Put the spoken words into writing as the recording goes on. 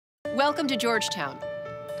Welcome to Georgetown.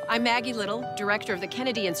 I'm Maggie Little, director of the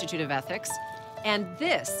Kennedy Institute of Ethics, and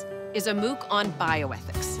this is a MOOC on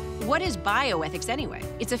bioethics. What is bioethics anyway?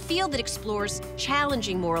 It's a field that explores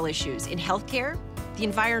challenging moral issues in healthcare, the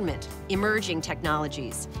environment, emerging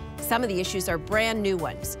technologies. Some of the issues are brand new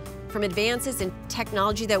ones, from advances in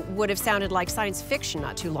technology that would have sounded like science fiction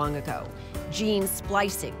not too long ago, gene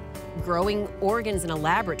splicing, growing organs in a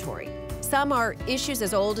laboratory. Some are issues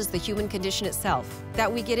as old as the human condition itself, that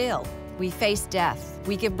we get ill, we face death,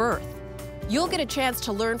 we give birth. You'll get a chance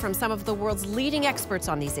to learn from some of the world's leading experts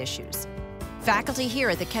on these issues. Faculty here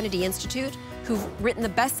at the Kennedy Institute, who've written the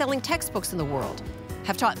best-selling textbooks in the world,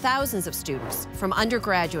 have taught thousands of students, from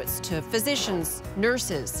undergraduates to physicians,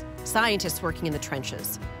 nurses, scientists working in the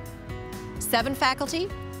trenches. 7 faculty,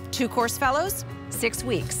 2 course fellows, 6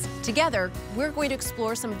 weeks. Together, we're going to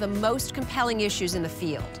explore some of the most compelling issues in the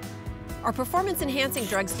field. Are performance-enhancing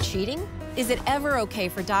drugs cheating? Is it ever okay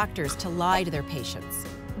for doctors to lie to their patients?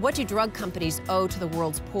 What do drug companies owe to the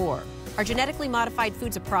world's poor? Are genetically modified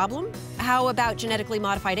foods a problem? How about genetically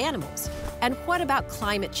modified animals? And what about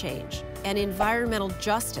climate change and environmental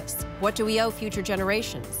justice? What do we owe future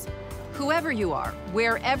generations? Whoever you are,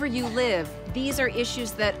 wherever you live, these are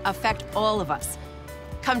issues that affect all of us.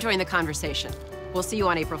 Come join the conversation. We'll see you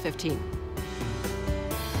on April 15.